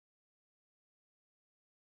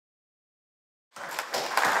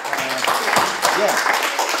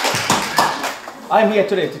I'm here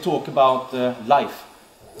today to talk about life.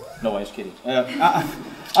 No, I'm just kidding.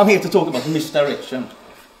 I'm here to talk about misdirection.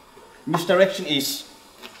 Misdirection is,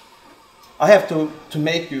 I have to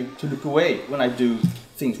make you to look away when I do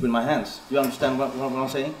things with my hands. You understand what I'm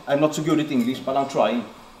saying? I'm not so good at English, but I'm trying.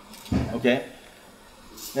 Okay?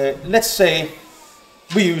 Let's say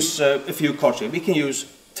we use a few cards here. We can use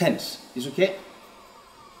tens. Is okay?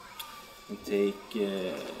 We take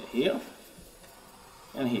here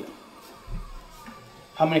and here.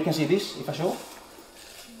 How many can see this if I show?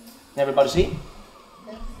 Can everybody see?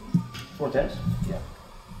 4 tens? Yeah.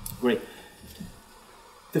 Great.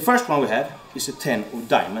 The first one we have is a 10 of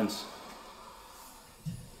diamonds.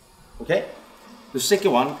 Okay? The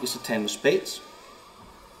second one is a 10 of spades.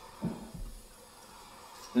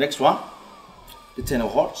 The next one, the 10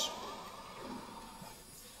 of hearts.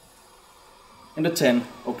 And the 10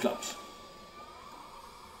 of clubs.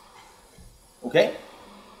 Okay?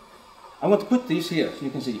 I'm going to put these here so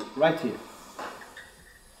you can see, right here.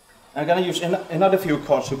 I'm going to use another few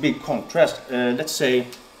cards for big contrast. Let's say,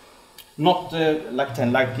 not like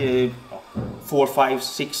 10, like 4, 5,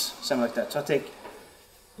 6, something like that. So I take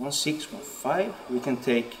 1, 6, 1, 5. We can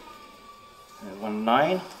take 1,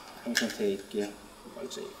 9. And we can take, I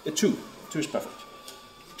would say, a 2. 2 is perfect.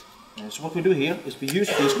 So what we do here is we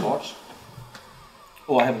use these cards.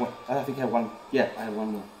 Oh, I have one. I think I have one. Yeah, I have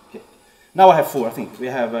one more. Okay. Now I have 4. I think we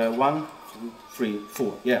have 1, 2, 3,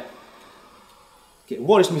 4. Yeah. Okay.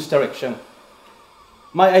 What is misdirection?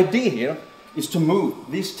 My idea here is to move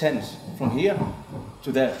these 10s from here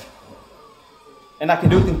to there, and I can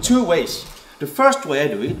do it in 2 ways. The first way I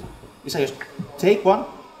do it is I just take one,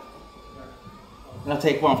 and I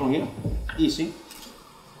take one from here, easy,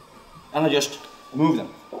 and I just move them.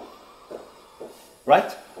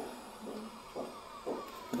 Right?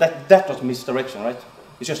 That was misdirection, right?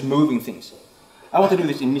 It's just moving things. I want to do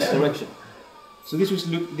this in misdirection. So this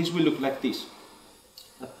will look like this.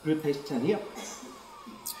 I place 10 here,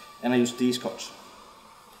 and I use these cards.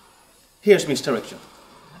 Here's misdirection.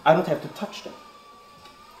 I don't have to touch them.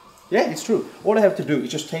 Yeah, it's true. All I have to do is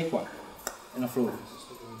just take one, and I throw it.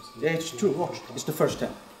 Yeah, it's true. Watch. It's the first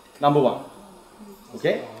 10. Number 1.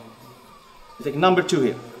 Okay? We take number 2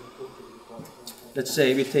 here. Let's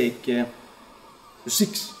say we take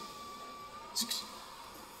 6. 6.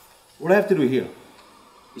 What I have to do here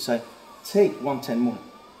is I take 1 10 more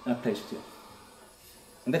and I place it here.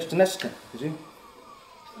 And that's the next 10, you see?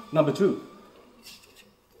 Number 2.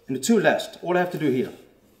 And the 2 last, all I have to do here,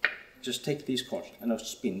 just take these cards and I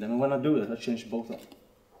spin them. And when I do that, I change both of them.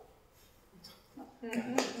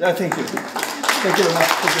 Yeah, thank you. Thank you very much.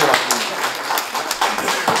 Thank you very much.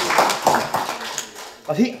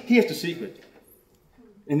 But here's the secret.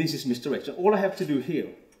 And this is misdirection. All I have to do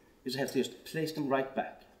here is I have to just place them right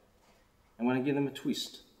back. And when I give them a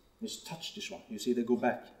twist, just touch this one. You see they go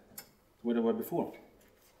back to where they were before.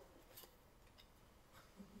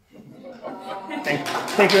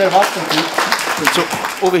 Thank you very much. Thank you. So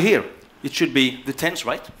over here, it should be the 10s,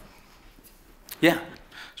 right? Yeah.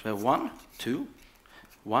 So we have 1, 2,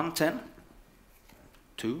 1, 10,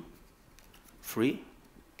 2, 3,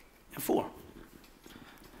 and 4.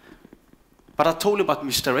 But I told you about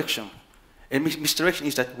misdirection. And misdirection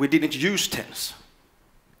is that we didn't use 10s.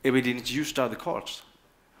 And we didn't use the other cards.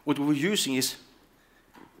 What we were using is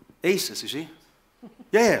aces, you see?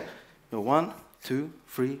 Yeah. 1, 2,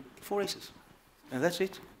 3, 4 aces. And that's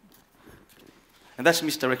it. And that's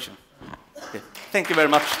misdirection. Okay. Thank you very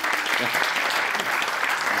much. Yeah.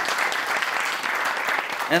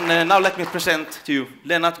 And now let me present to you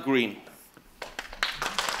Lennart Green.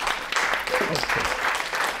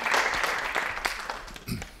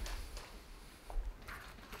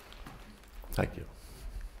 Thank you.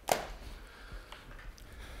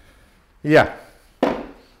 Yeah.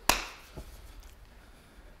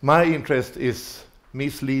 My interest is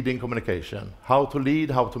misleading communication. How to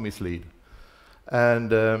lead, how to mislead.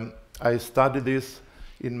 And I studied this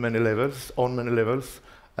in many levels, on many levels,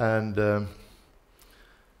 and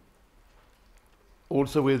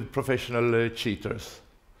also with professional cheaters.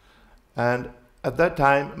 And at that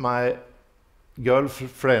time, my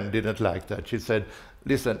girlfriend didn't like that. She said,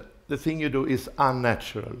 listen, the thing you do is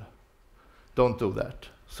unnatural. Don't do that.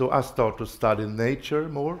 So I started to study nature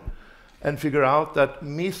more and figure out that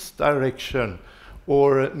misdirection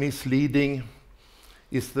or misleading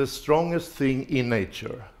is the strongest thing in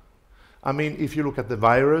nature. I mean, if you look at the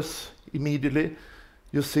virus immediately,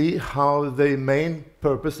 you see how the main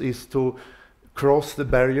purpose is to cross the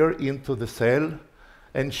barrier into the cell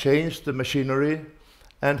and change the machinery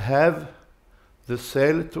and have the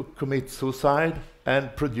cell to commit suicide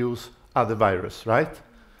and produce other virus, right?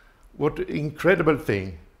 what incredible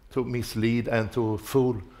thing to mislead and to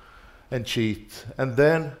fool and cheat. And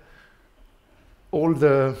then all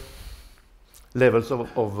the levels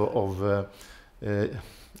of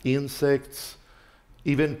insects,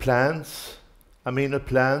 even plants. I mean, a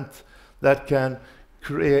plant that can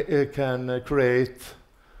create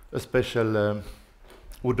a special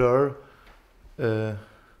odor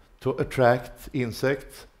to attract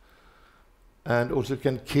insects, and also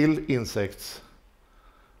can kill insects,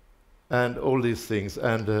 and all these things,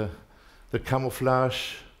 and the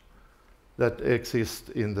camouflage that exists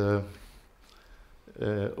in the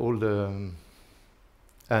all the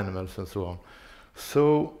animals and so on.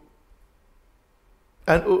 So,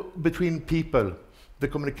 and between people, the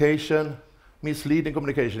communication, misleading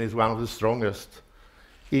communication is one of the strongest.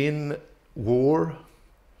 In war,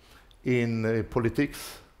 in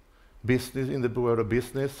politics, business, in the world of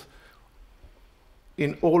business,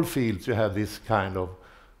 in all fields you have this kind of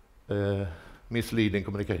misleading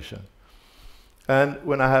communication. And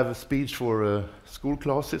when I have a speech for school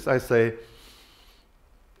classes, I say,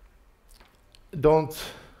 don't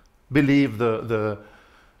believe the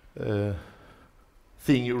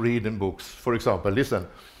thing you read in books. For example, listen,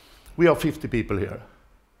 we are 50 people here.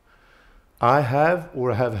 I have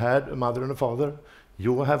or have had a mother and a father.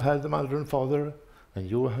 You have had a mother and father, and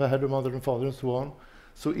you have had a mother and father, and so on.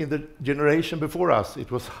 So in the generation before us, it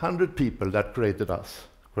was 100 people that created us,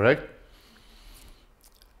 correct?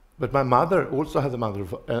 But my mother also had a mother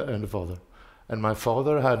and a father, and my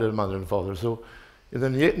father had a mother and father. So in the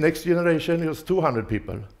next generation, it was 200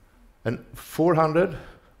 people, and 400.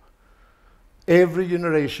 Every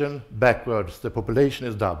generation backwards, the population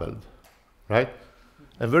is doubled, right?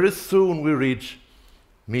 And very soon we reach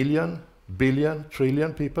million, billion,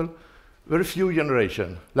 trillion people. Very few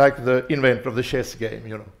generation, like the inventor of the chess game,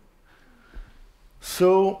 you know.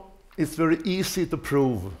 So it's very easy to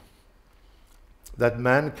prove that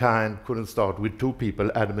mankind couldn't start with two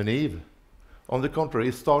people, Adam and Eve. On the contrary,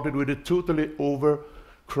 it started with a totally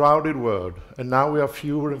overcrowded world, and now we are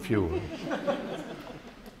fewer and fewer.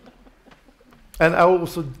 And I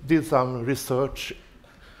also did some research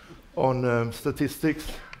on statistics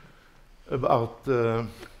about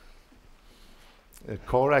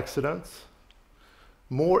car accidents.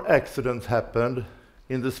 More accidents happened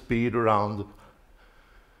in the speed around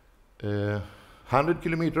 100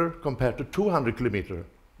 kilometers compared to 200 kilometers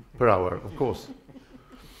per hour, of course.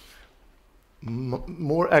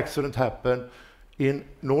 More accidents happen in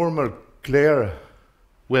normal, clear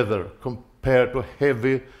weather compared to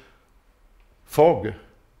heavy fog.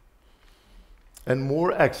 And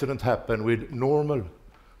more accidents happen with normal,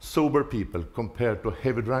 sober people compared to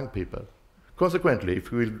heavy drunk people. Consequently,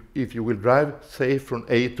 if you will drive safe from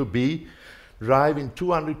A to B, drive in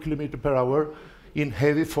 200 kilometers per hour in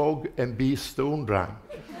heavy fog and be stone drunk.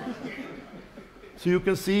 So you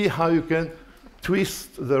can see how you can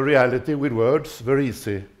twist the reality with words very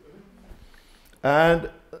easy. And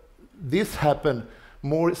this happened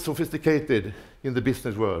more sophisticated in the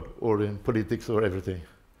business world or in politics or everything.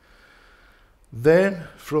 Then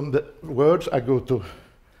from the words I go to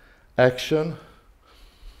action,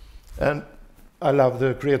 and I love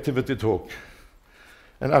the creativity talk.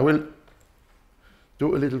 And I will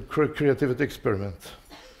do a little creativity experiment,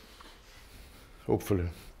 hopefully.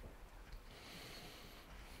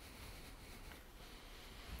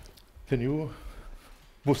 Can you,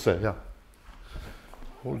 Bosse, yeah,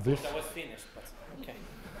 hold this. That was finished, but okay.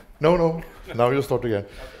 No, now you start again.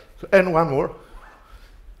 So, and one more.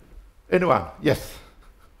 Anyone? Yes.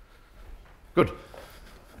 Good.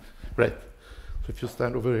 Great. So if you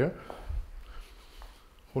stand over here,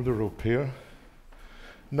 hold the rope here.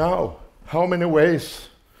 Now, how many ways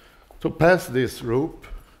to pass this rope?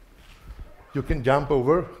 You can jump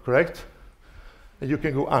over, correct? And you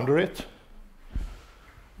can go under it.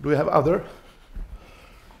 Do we have other?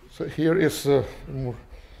 So here is more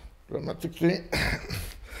dramatically.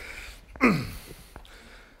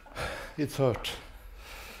 It's hurt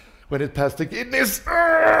when it passed the kidneys.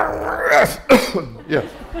 Yes.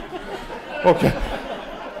 Okay.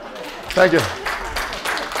 Thank you.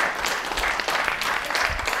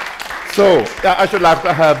 So, yeah, I should like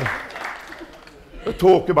to have a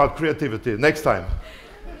talk about creativity next time.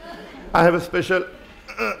 I have a special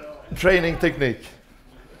training technique.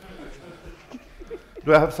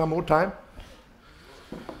 Do I have some more time?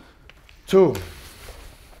 2.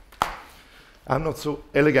 I'm not so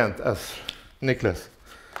elegant as Niklas.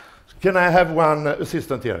 Can I have one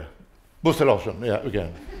assistant here? Bosse Larsson, yeah,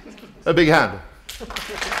 again. A big hand.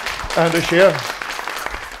 And a chair.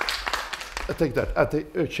 I take that. I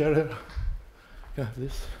take a chair here. Yeah,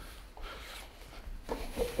 this.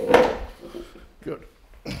 Good.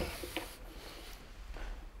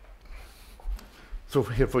 So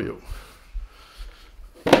here for you.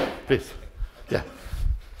 Please. Yeah.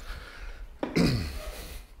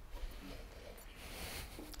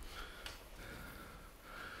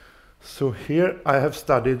 So here I have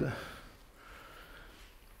studied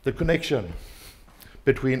the connection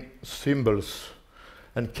between symbols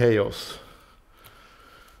and chaos.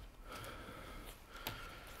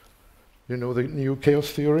 You know the new chaos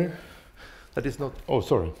theory? That is not... Oh,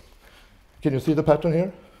 sorry. Can you see the pattern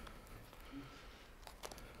here?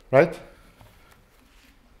 Right?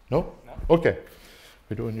 No? No. Okay.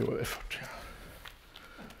 We do a new effort.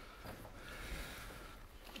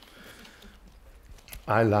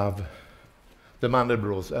 I love the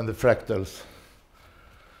Mandelbrot's and the fractals.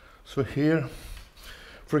 So here,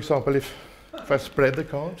 for example, if I spread the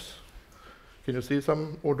cards, can you see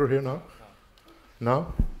some order here now?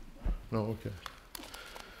 No? No, okay.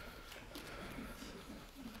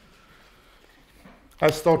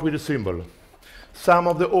 I start with a symbol. Some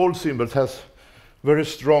of the old symbols has very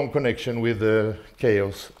strong connection with the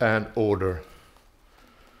chaos and order.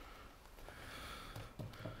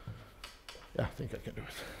 Yeah, I think I can do it.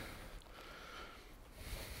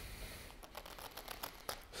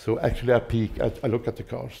 So actually I peek, I look at the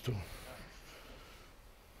cards too.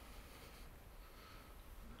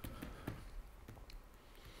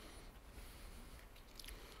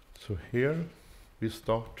 So here we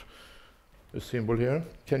start a symbol here.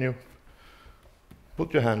 Can you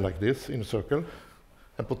put your hand like this in a circle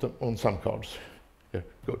and put them on some cards? Here,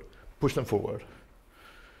 good. Push them forward.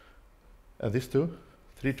 And this too?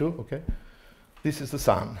 3, 2, okay. This is the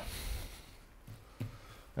sun.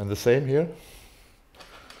 And the same here.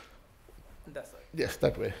 That side. Yes,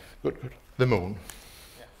 that way. Good, good. The moon.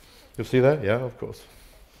 Yeah. You see that? Yeah, of course.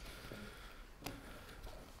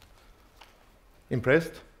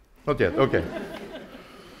 Impressed? Not yet, okay.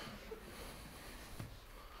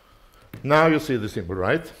 Now you see the symbol,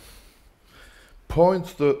 right?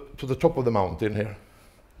 Points to the top of the mountain here.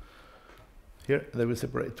 Here, they will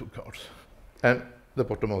separate 2 cards. And the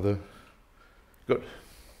bottom of the... Good.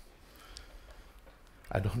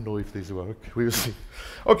 I don't know if this works. We will see.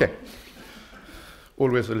 Okay.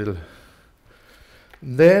 Always a little.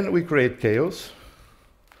 Then we create chaos.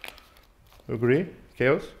 Agree?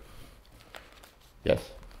 Chaos?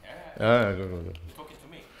 Yes. Yeah. Good. You're talking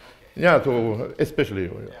to me. Okay. Yeah, to especially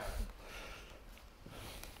you. Yeah.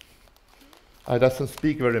 I doesn't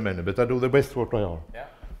speak very many, but I do the best what I are. Yeah.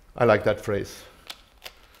 I like that phrase.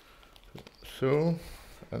 So,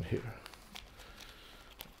 and here.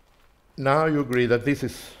 Now you agree that this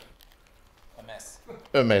is A mess.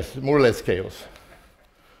 a mess, more or less chaos.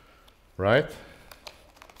 Right?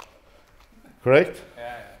 Correct?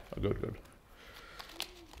 Yeah. Oh, good, good.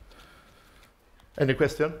 Any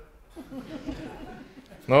question?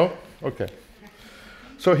 No? Okay.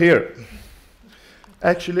 So here,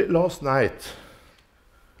 actually last night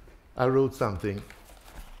I wrote something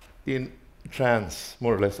in trance,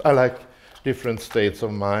 more or less. I like different states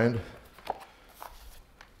of mind.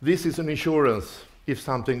 This is an insurance if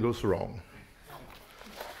something goes wrong.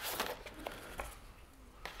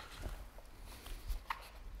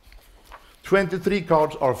 "23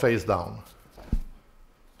 cards are face down."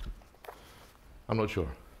 I'm not sure.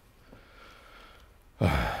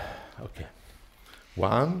 Okay.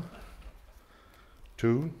 1,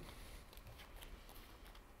 2,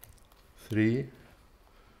 3,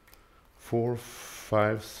 4,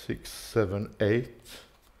 5, 6, 7, 8,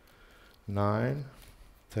 9,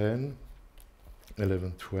 10,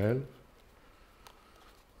 11, 12,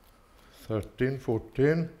 13,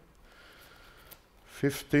 14,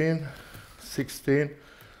 15, 16,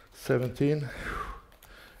 17,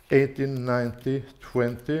 18, 19,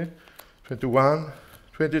 20, 21,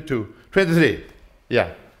 22, 23.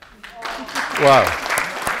 Yeah. Wow.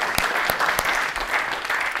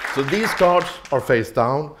 So these cards are face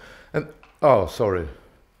down and, oh, sorry,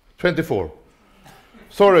 24.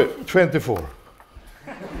 Sorry, 24.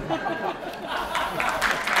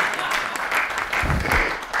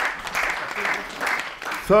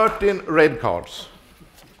 "13 red cards."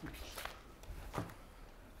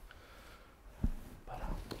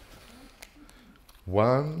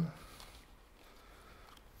 One,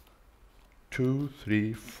 2,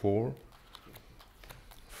 3, 4,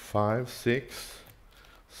 5, 6,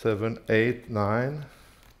 7, 8, 9,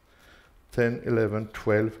 10, 11,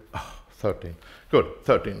 12, 13. Good,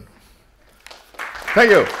 13.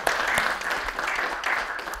 Thank you.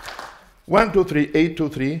 1, 2, 3, 8, 2,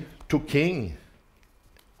 3, to king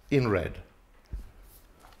in red.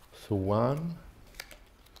 So 1,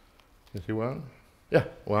 you see 1? Yeah,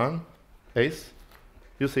 1, ace.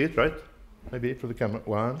 You see it, right? Maybe to the camera.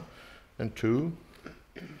 1 and 2,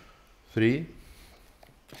 3,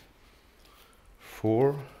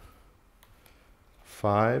 4,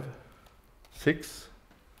 5, 6,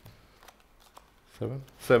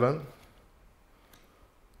 7.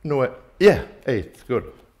 No, yeah, 8.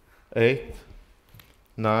 Good. 8,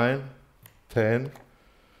 9, 10.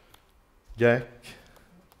 Jack,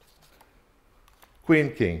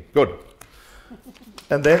 Queen, King. Good.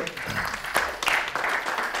 And then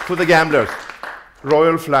for the gamblers,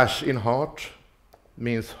 Royal Flush in heart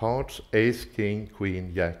means hearts, Ace, King,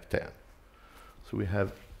 Queen, Jack, 10. So we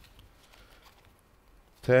have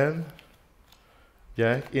 10,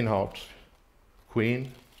 Jack in hearts,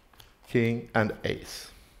 Queen, King, and Ace.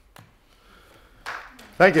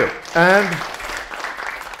 Thank you. And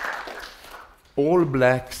all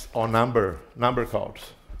blacks are number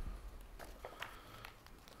cards.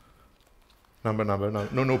 Number.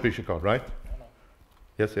 No picture card, right? No.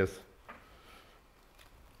 Yes.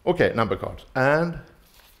 Okay, number cards. And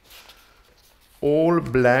all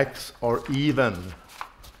blacks are even.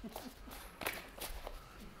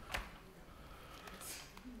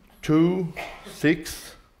 2,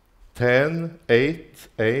 6, 10, 8,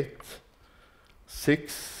 8,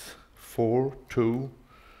 6, 4, 2,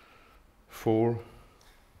 4,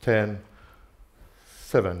 10,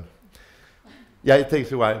 7. Yeah, it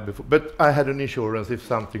takes a while before, but I had an insurance if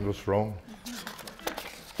something was wrong.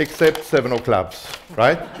 Except 7 of clubs,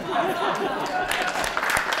 right?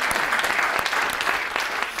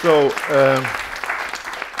 So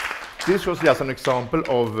this was just an example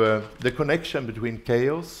of the connection between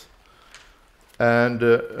chaos and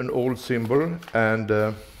an old symbol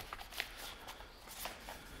and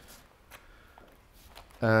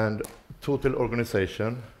total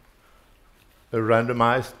organization, a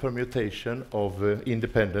randomized permutation of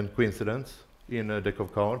independent coincidence in a deck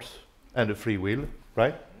of cards, and a free will,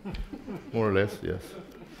 right? More or less, yes.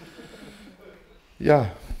 Yeah,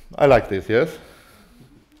 I like this, yes?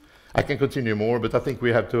 I can continue more, but I think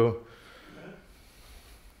we have to...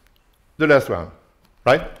 The last one,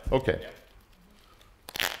 right? Okay.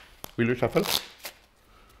 Will you shuffle?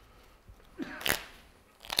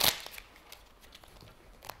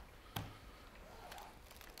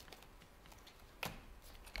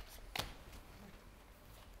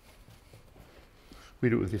 We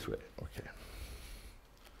do it this way, okay.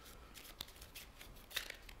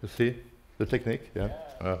 You see the technique? Yeah?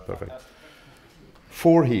 Perfect.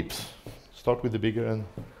 4 heaps. Start with the bigger and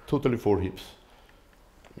totally 4 heaps.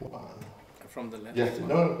 1. From the left? Yes,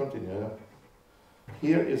 no, continue. Yeah.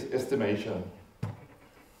 Here is estimation.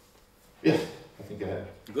 Yes, I think I have.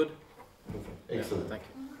 Good. Excellent. Yeah, thank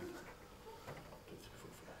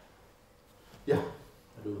you. Yeah, I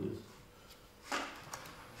do this.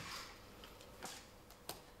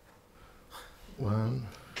 1,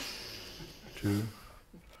 2,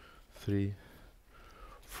 3,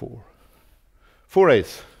 4. 4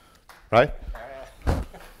 ace, right?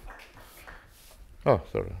 Oh,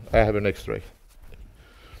 sorry, I have an extra ace.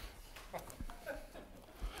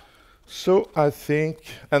 So I think,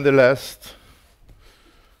 and the last,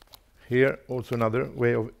 here also another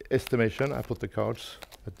way of estimation. I put the cards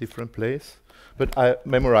at different place, but I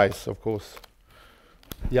memorize, of course.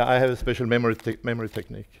 Yeah, I have a special memory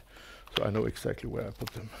technique. So I know exactly where I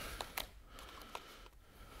put them.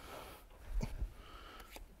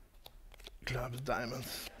 Clubs,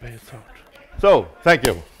 diamonds, spades, heart. So, thank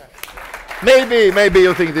you. Maybe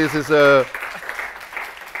you think this is a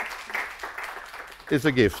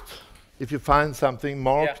gift. If you find something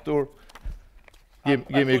marked or give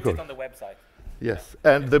me a call. Put it on the website. Yes,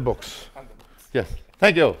 and the box. Yes.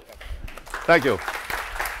 Thank you. Thank you.